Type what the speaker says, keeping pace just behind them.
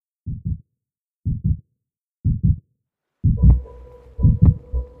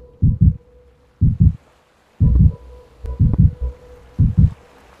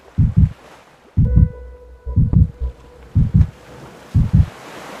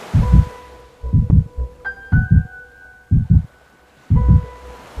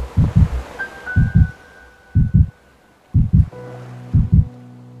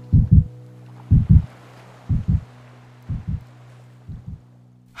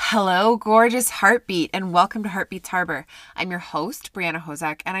Hello, gorgeous heartbeat, and welcome to Heartbeats Harbor. I'm your host, Brianna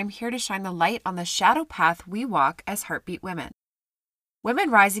Hozak, and I'm here to shine the light on the shadow path we walk as heartbeat women.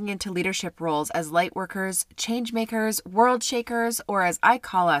 Women rising into leadership roles as light workers, change makers, world shakers, or as I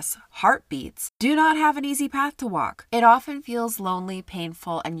call us, heartbeats, do not have an easy path to walk. It often feels lonely,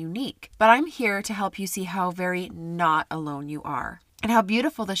 painful, and unique, but I'm here to help you see how very not alone you are, and how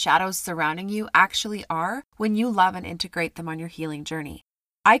beautiful the shadows surrounding you actually are when you love and integrate them on your healing journey.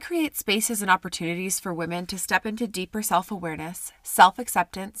 I create spaces and opportunities for women to step into deeper self-awareness,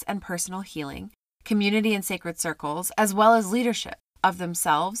 self-acceptance, and personal healing, community and sacred circles, as well as leadership of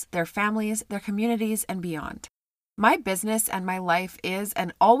themselves, their families, their communities, and beyond. My business and my life is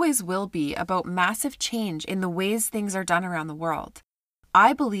and always will be about massive change in the ways things are done around the world.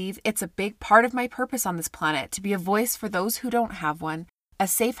 I believe it's a big part of my purpose on this planet to be a voice for those who don't have one, a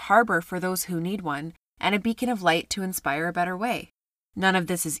safe harbor for those who need one, and a beacon of light to inspire a better way. None of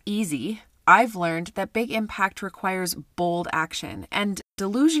this is easy. I've learned that big impact requires bold action and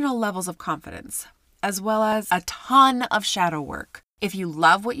delusional levels of confidence, as well as a ton of shadow work. If you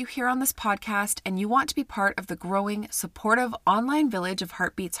love what you hear on this podcast and you want to be part of the growing, supportive online village of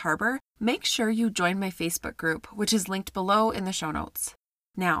Heartbeats Harbor, make sure you join my Facebook group, which is linked below in the show notes.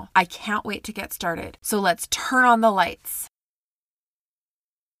 Now, I can't wait to get started, so let's turn on the lights.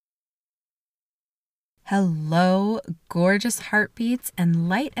 Hello, gorgeous heartbeats and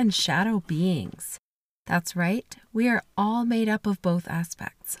light and shadow beings. That's right, we are all made up of both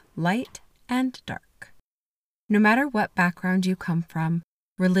aspects, light and dark. No matter what background you come from,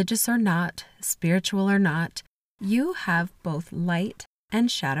 religious or not, spiritual or not, you have both light and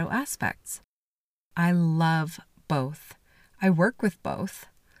shadow aspects. I love both. I work with both.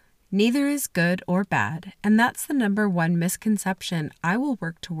 Neither is good or bad, and that's the number one misconception I will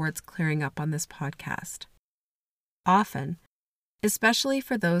work towards clearing up on this podcast. Often, especially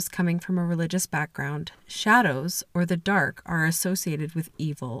for those coming from a religious background, shadows or the dark are associated with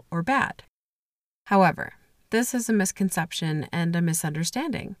evil or bad. However, this is a misconception and a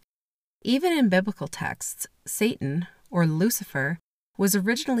misunderstanding. Even in biblical texts, Satan, or Lucifer, was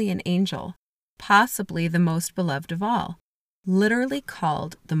originally an angel, possibly the most beloved of all, literally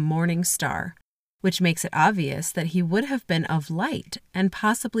called the morning star, which makes it obvious that he would have been of light and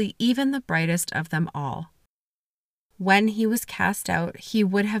possibly even the brightest of them all. When he was cast out, he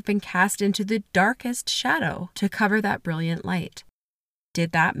would have been cast into the darkest shadow to cover that brilliant light.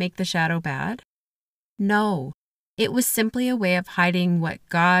 Did that make the shadow bad? No, it was simply a way of hiding what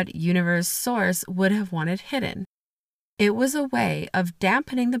God, universe, source would have wanted hidden. It was a way of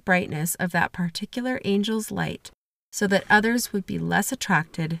dampening the brightness of that particular angel's light so that others would be less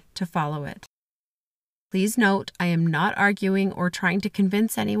attracted to follow it. Please note, I am not arguing or trying to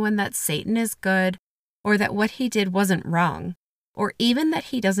convince anyone that Satan is good or that what he did wasn't wrong, or even that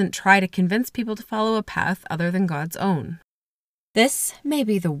he doesn't try to convince people to follow a path other than God's own. This may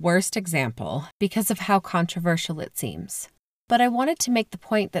be the worst example because of how controversial it seems, but I wanted to make the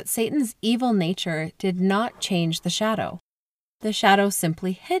point that Satan's evil nature did not change the shadow. The shadow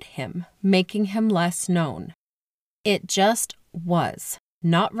simply hid him, making him less known. It just was,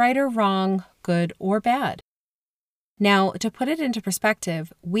 not right or wrong, good or bad. Now, to put it into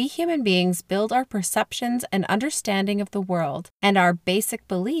perspective, we human beings build our perceptions and understanding of the world and our basic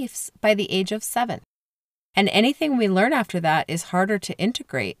beliefs by the age of 7. And anything we learn after that is harder to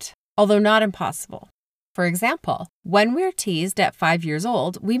integrate, although not impossible. For example, when we're teased at 5 years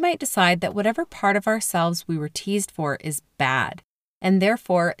old, we might decide that whatever part of ourselves we were teased for is bad, and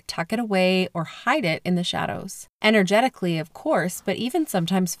therefore tuck it away or hide it in the shadows. Energetically, of course, but even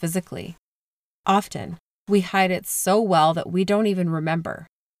sometimes physically. Often, we hide it so well that we don't even remember.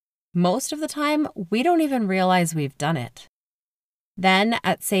 Most of the time, we don't even realize we've done it. Then,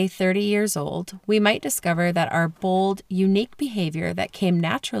 at say 30 years old, we might discover that our bold, unique behavior that came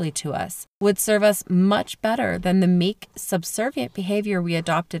naturally to us would serve us much better than the meek, subservient behavior we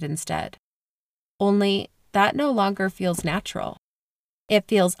adopted instead. Only, that no longer feels natural. It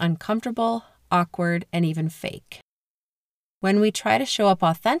feels uncomfortable, awkward, and even fake. When we try to show up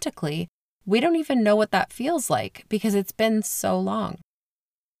authentically, we don't even know what that feels like because it's been so long.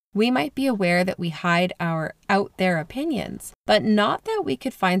 We might be aware that we hide our out there opinions, but not that we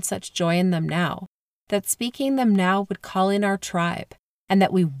could find such joy in them now, that speaking them now would call in our tribe, and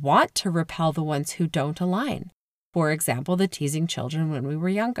that we want to repel the ones who don't align. For example, the teasing children when we were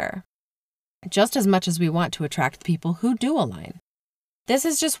younger. Just as much as we want to attract people who do align. This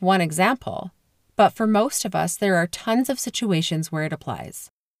is just one example, but for most of us, there are tons of situations where it applies.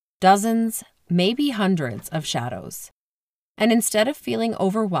 Dozens, maybe hundreds of shadows. And instead of feeling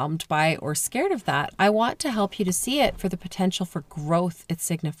overwhelmed by or scared of that, I want to help you to see it for the potential for growth it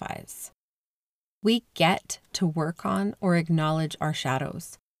signifies. We get to work on or acknowledge our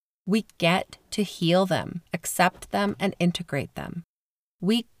shadows. We get to heal them, accept them, and integrate them.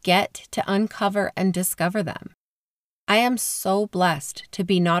 We get to uncover and discover them. I am so blessed to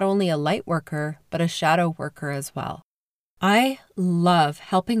be not only a light worker, but a shadow worker as well. I love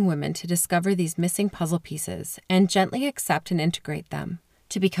helping women to discover these missing puzzle pieces and gently accept and integrate them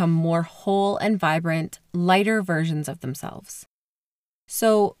to become more whole and vibrant, lighter versions of themselves.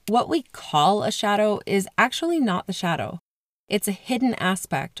 So what we call a shadow is actually not the shadow. It's a hidden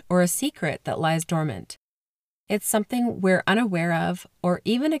aspect or a secret that lies dormant. It's something we're unaware of or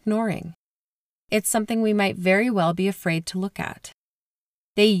even ignoring. It's something we might very well be afraid to look at.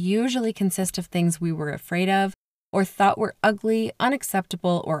 They usually consist of things we were afraid of or thought were ugly,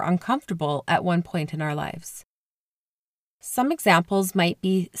 unacceptable, or uncomfortable at one point in our lives. Some examples might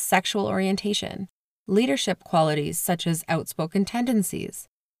be sexual orientation, leadership qualities such as outspoken tendencies,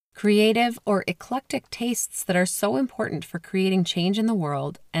 creative or eclectic tastes that are so important for creating change in the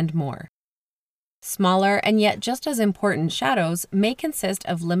world, and more. Smaller and yet just as important shadows may consist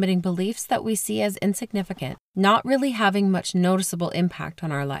of limiting beliefs that we see as insignificant, not really having much noticeable impact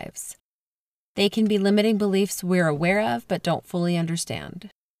on our lives. They can be limiting beliefs we're aware of but don't fully understand.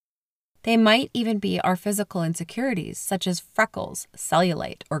 They might even be our physical insecurities, such as freckles,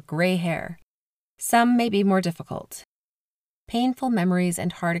 cellulite, or gray hair. Some may be more difficult. Painful memories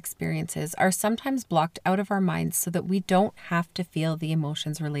and hard experiences are sometimes blocked out of our minds so that we don't have to feel the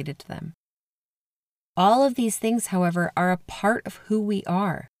emotions related to them. All of these things, however, are a part of who we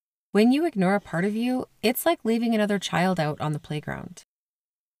are. When you ignore a part of you, it's like leaving another child out on the playground.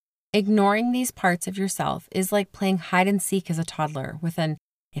 Ignoring these parts of yourself is like playing hide and seek as a toddler with an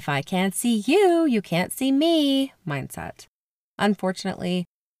 "if I can't see you, you can't see me" mindset. Unfortunately,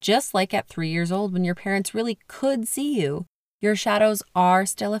 just like at 3 years old when your parents really could see you, your shadows are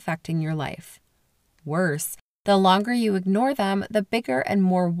still affecting your life. Worse, the longer you ignore them, the bigger and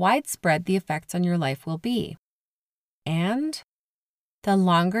more widespread the effects on your life will be. And the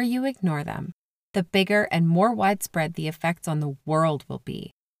longer you ignore them, the bigger and more widespread the effects on the world will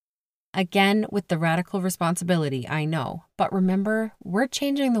be. Again, with the radical responsibility, I know, but remember, we're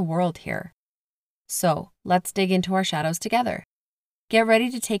changing the world here. So let's dig into our shadows together. Get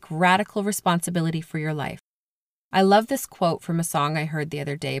ready to take radical responsibility for your life. I love this quote from a song I heard the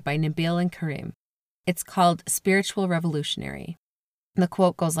other day by Nabil and Karim. It's called Spiritual Revolutionary. The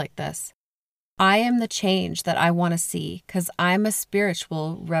quote goes like this: "I am the change that I want to see because I'm a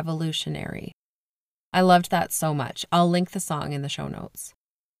spiritual revolutionary." I loved that so much. I'll link the song in the show notes.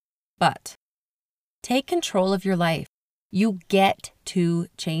 But take control of your life. You get to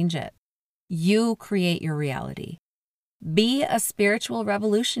change it. You create your reality. Be a spiritual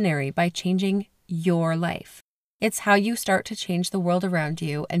revolutionary by changing your life. It's how you start to change the world around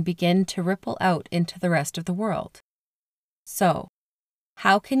you and begin to ripple out into the rest of the world. So,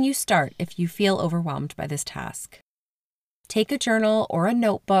 how can you start if you feel overwhelmed by this task? Take a journal or a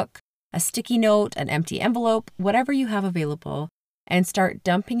notebook, a sticky note, an empty envelope, whatever you have available, and start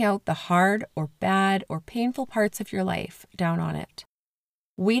dumping out the hard or bad or painful parts of your life down on it.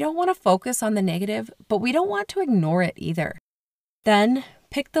 We don't want to focus on the negative, but we don't want to ignore it either. Then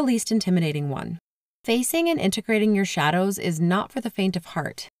pick the least intimidating one. Facing and integrating your shadows is not for the faint of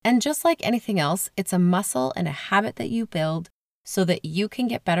heart, and just like anything else, it's a muscle and a habit that you build so that you can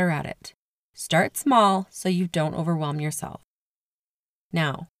get better at it. Start small so you don't overwhelm yourself.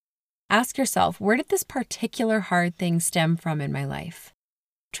 Now, ask yourself, where did this particular hard thing stem from in my life?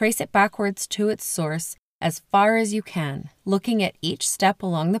 Trace it backwards to its source as far as you can, looking at each step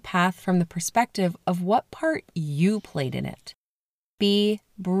along the path from the perspective of what part you played in it. Be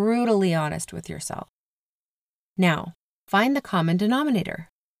brutally honest with yourself. Now, find the common denominator.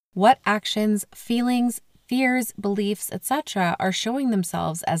 What actions, feelings, fears, beliefs, etc. are showing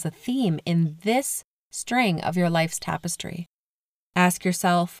themselves as a theme in this string of your life's tapestry? Ask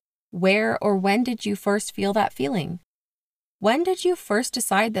yourself, where or when did you first feel that feeling? When did you first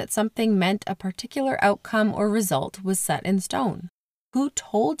decide that something meant a particular outcome or result was set in stone? Who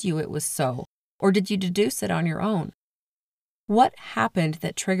told you it was so, or did you deduce it on your own? What happened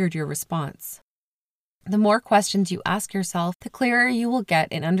that triggered your response? The more questions you ask yourself, the clearer you will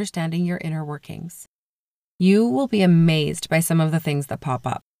get in understanding your inner workings. You will be amazed by some of the things that pop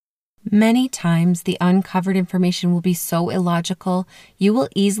up. Many times, the uncovered information will be so illogical, you will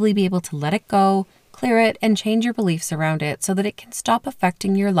easily be able to let it go, clear it, and change your beliefs around it so that it can stop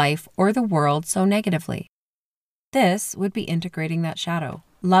affecting your life or the world so negatively. This would be integrating that shadow,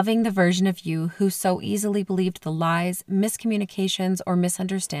 Loving the version of you who so easily believed the lies, miscommunications, or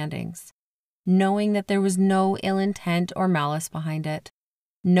misunderstandings. Knowing that there was no ill intent or malice behind it.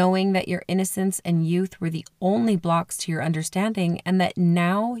 Knowing that your innocence and youth were the only blocks to your understanding and that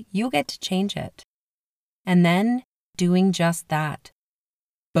now you get to change it. And then doing just that.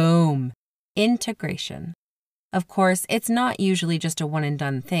 Boom. Integration. Of course, it's not usually just a one and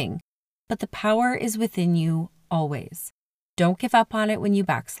done thing, but the power is within you always. Don't give up on it when you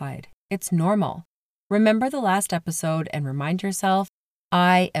backslide. It's normal. Remember the last episode and remind yourself,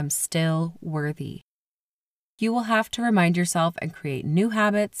 I am still worthy. You will have to remind yourself and create new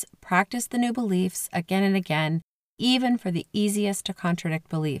habits, practice the new beliefs again and again, even for the easiest to contradict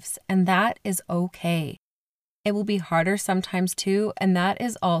beliefs, and that is okay. It will be harder sometimes too, and that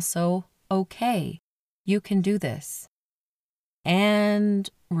is also okay. You can do this. And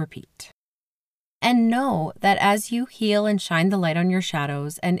repeat. And know that as you heal and shine the light on your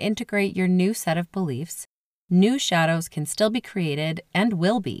shadows and integrate your new set of beliefs, new shadows can still be created and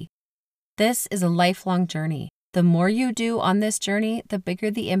will be. This is a lifelong journey. The more you do on this journey, the bigger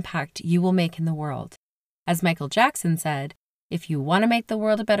the impact you will make in the world. As Michael Jackson said, if you want to make the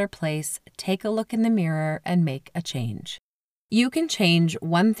world a better place, take a look in the mirror and make a change. You can change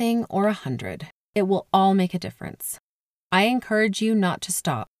one thing or 100. It will all make a difference. I encourage you not to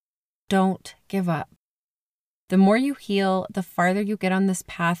stop. Don't give up. The more you heal, the farther you get on this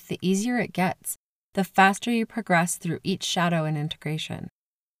path, the easier it gets, the faster you progress through each shadow and integration.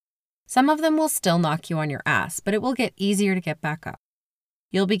 Some of them will still knock you on your ass, but it will get easier to get back up.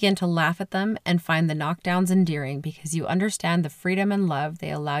 You'll begin to laugh at them and find the knockdowns endearing because you understand the freedom and love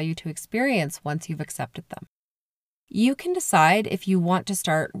they allow you to experience once you've accepted them. You can decide if you want to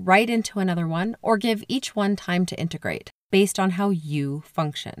start right into another one or give each one time to integrate based on how you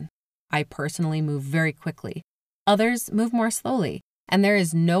function. I personally move very quickly. Others move more slowly, and there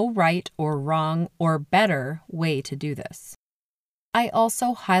is no right or wrong or better way to do this. I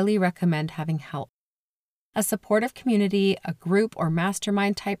also highly recommend having help. A supportive community, a group or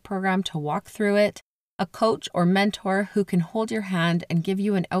mastermind type program to walk through it, a coach or mentor who can hold your hand and give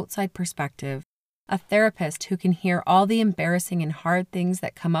you an outside perspective, a therapist who can hear all the embarrassing and hard things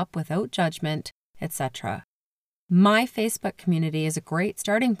that come up without judgment, etc. My Facebook community is a great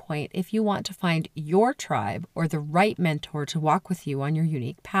starting point if you want to find your tribe or the right mentor to walk with you on your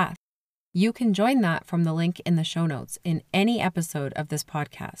unique path. You can join that from the link in the show notes in any episode of this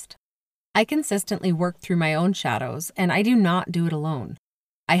podcast. I consistently work through my own shadows, and I do not do it alone.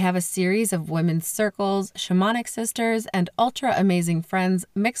 I have a series of women's circles, shamanic sisters, and ultra amazing friends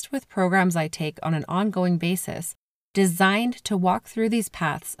mixed with programs I take on an ongoing basis, designed to walk through these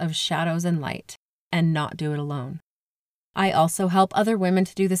paths of shadows and light, and not do it alone. I also help other women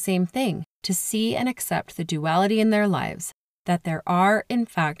to do the same thing, to see and accept the duality in their lives, that there are, in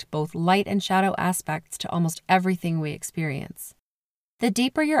fact, both light and shadow aspects to almost everything we experience. The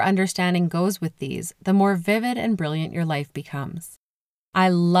deeper your understanding goes with these, the more vivid and brilliant your life becomes. I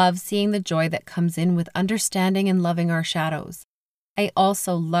love seeing the joy that comes in with understanding and loving our shadows. I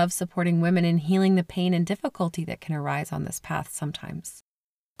also love supporting women in healing the pain and difficulty that can arise on this path sometimes.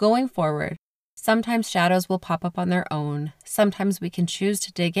 Going forward, sometimes shadows will pop up on their own. Sometimes we can choose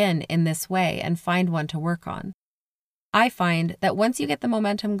to dig in this way and find one to work on. I find that once you get the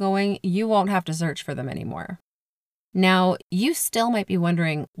momentum going, you won't have to search for them anymore. Now, you still might be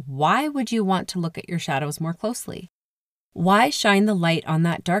wondering, why would you want to look at your shadows more closely? Why shine the light on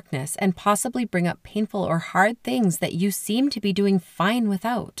that darkness and possibly bring up painful or hard things that you seem to be doing fine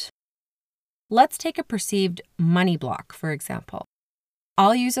without? Let's take a perceived money block, for example.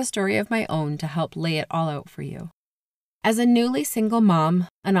 I'll use a story of my own to help lay it all out for you. As a newly single mom,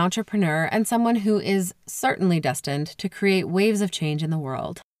 an entrepreneur, and someone who is certainly destined to create waves of change in the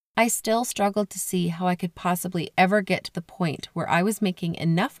world, I still struggled to see how I could possibly ever get to the point where I was making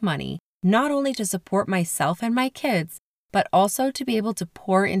enough money not only to support myself and my kids, but also to be able to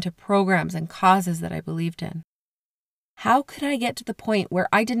pour into programs and causes that I believed in. How could I get to the point where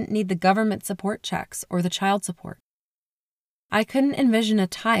I didn't need the government support checks or the child support? I couldn't envision a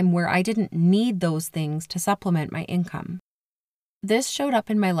time where I didn't need those things to supplement my income. This showed up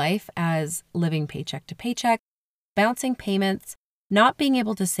in my life as living paycheck to paycheck, bouncing payments, not being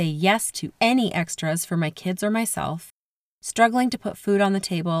able to say yes to any extras for my kids or myself, struggling to put food on the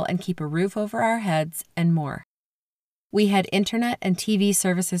table and keep a roof over our heads, and more. We had internet and TV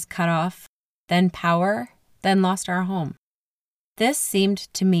services cut off, then power, then lost our home. This seemed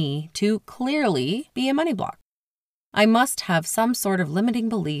to me to clearly be a money block. I must have some sort of limiting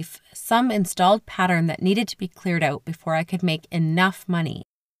belief, some installed pattern that needed to be cleared out before I could make enough money,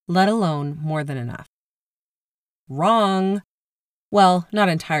 let alone more than enough. Wrong. Well, not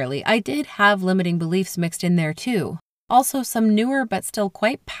entirely. I did have limiting beliefs mixed in there too. Also, some newer but still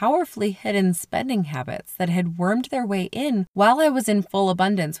quite powerfully hidden spending habits that had wormed their way in while I was in full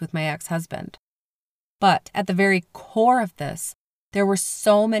abundance with my ex-husband. But at the very core of this, there were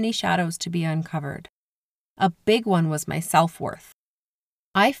so many shadows to be uncovered. A big one was my self-worth.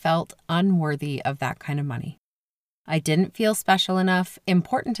 I felt unworthy of that kind of money. I didn't feel special enough,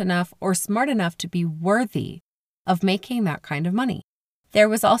 important enough, or smart enough to be worthy of making that kind of money. There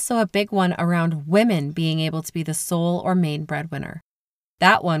was also a big one around women being able to be the sole or main breadwinner.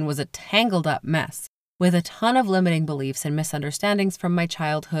 That one was a tangled up mess with a ton of limiting beliefs and misunderstandings from my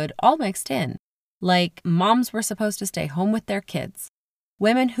childhood all mixed in. Like moms were supposed to stay home with their kids.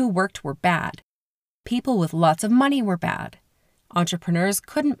 Women who worked were bad. People with lots of money were bad. Entrepreneurs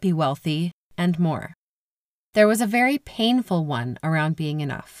couldn't be wealthy, and more. There was a very painful one around being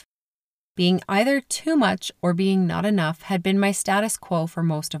enough. Being either too much or being not enough had been my status quo for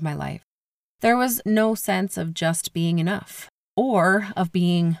most of my life. There was no sense of just being enough or of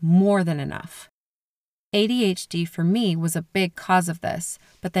being more than enough. ADHD for me was a big cause of this,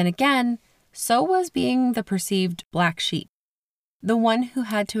 but then again, so was being the perceived black sheep, the one who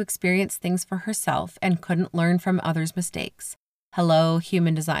had to experience things for herself and couldn't learn from others' mistakes. Hello,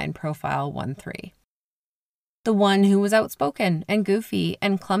 Human Design Profile 1-3. The one who was outspoken and goofy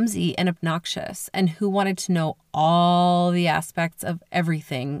and clumsy and obnoxious and who wanted to know all the aspects of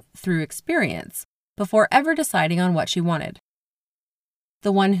everything through experience before ever deciding on what she wanted.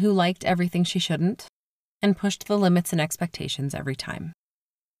 The one who liked everything she shouldn't and pushed the limits and expectations every time.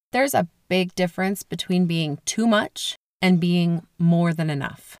 There's a big difference between being too much and being more than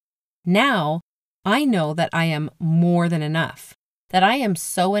enough. Now, I know that I am more than enough, that I am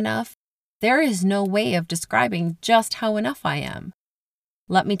so enough. There is no way of describing just how enough I am.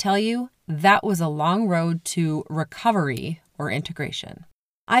 Let me tell you, that was a long road to recovery or integration.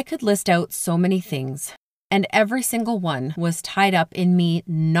 I could list out so many things, and every single one was tied up in me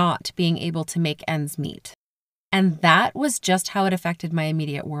not being able to make ends meet. And that was just how it affected my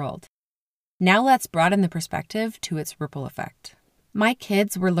immediate world. Now let's broaden the perspective to its ripple effect. My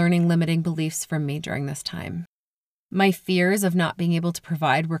kids were learning limiting beliefs from me during this time. My fears of not being able to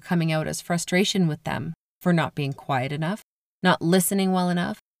provide were coming out as frustration with them for not being quiet enough, not listening well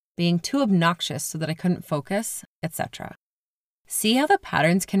enough, being too obnoxious so that I couldn't focus, etc. See how the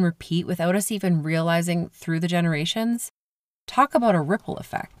patterns can repeat without us even realizing through the generations? Talk about a ripple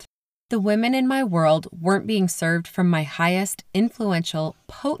effect. The women in my world weren't being served from my highest, influential,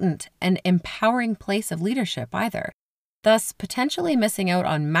 potent, and empowering place of leadership either, thus potentially missing out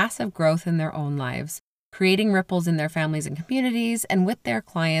on massive growth in their own lives, creating ripples in their families and communities and with their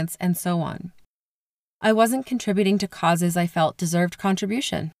clients and so on. I wasn't contributing to causes I felt deserved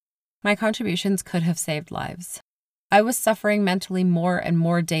contribution. My contributions could have saved lives. I was suffering mentally more and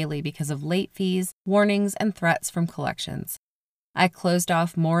more daily because of late fees, warnings, and threats from collections. I closed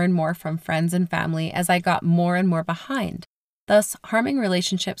off more and more from friends and family as I got more and more behind, thus harming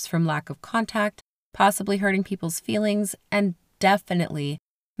relationships from lack of contact, possibly hurting people's feelings, and definitely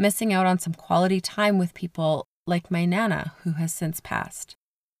missing out on some quality time with people like my Nana, who has since passed.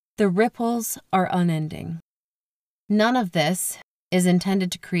 The ripples are unending. None of this is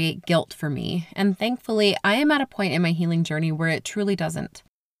intended to create guilt for me, and thankfully, I am at a point in my healing journey where it truly doesn't.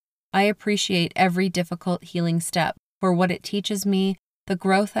 I appreciate every difficult healing step for what it teaches me, the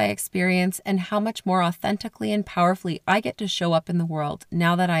growth I experience, and how much more authentically and powerfully I get to show up in the world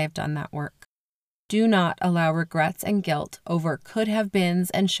now that I have done that work. Do not allow regrets and guilt over could have beens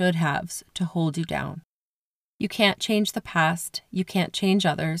and should haves to hold you down. You can't change the past. You can't change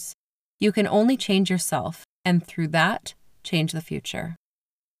others. You can only change yourself, and through that, change the future.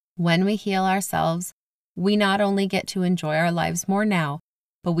 When we heal ourselves, we not only get to enjoy our lives more now,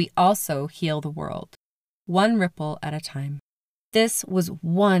 but we also heal the world, one ripple at a time. This was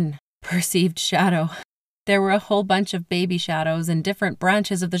one perceived shadow. There were a whole bunch of baby shadows and different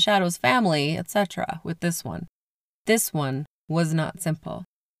branches of the shadows family, etc. with this one. This one was not simple.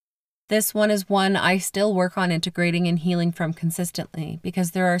 This one is one I still work on integrating and healing from consistently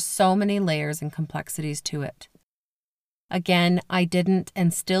because there are so many layers and complexities to it. Again, I didn't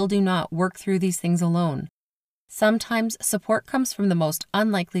and still do not work through these things alone. Sometimes support comes from the most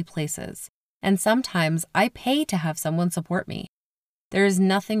unlikely places, and sometimes I pay to have someone support me. There is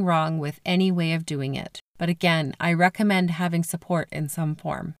nothing wrong with any way of doing it, but again, I recommend having support in some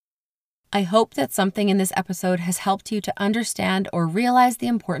form. I hope that something in this episode has helped you to understand or realize the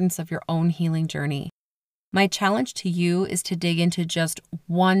importance of your own healing journey. My challenge to you is to dig into just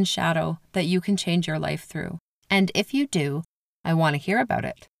one shadow that you can change your life through. And if you do, I want to hear about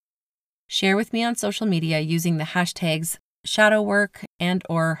it. Share with me on social media using the hashtags shadow work and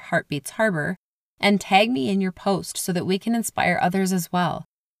or Heartbeats Harbor and tag me in your post so that we can inspire others as well.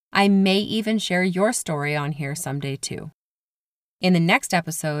 I may even share your story on here someday too. In the next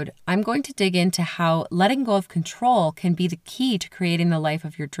episode, I'm going to dig into how letting go of control can be the key to creating the life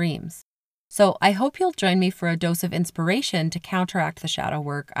of your dreams. So I hope you'll join me for a dose of inspiration to counteract the shadow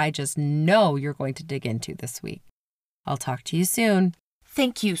work I just know you're going to dig into this week. I'll talk to you soon.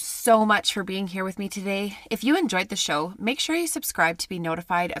 Thank you so much for being here with me today. If you enjoyed the show, make sure you subscribe to be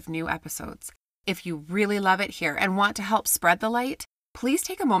notified of new episodes. If you really love it here and want to help spread the light, please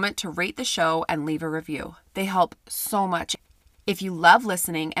take a moment to rate the show and leave a review. They help so much. If you love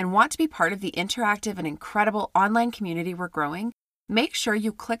listening and want to be part of the interactive and incredible online community we're growing, make sure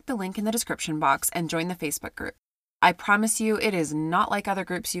you click the link in the description box and join the Facebook group. I promise you it is not like other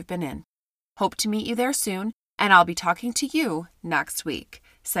groups you've been in. Hope to meet you there soon, and I'll be talking to you next week,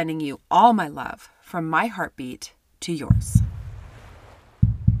 sending you all my love from my heartbeat to yours.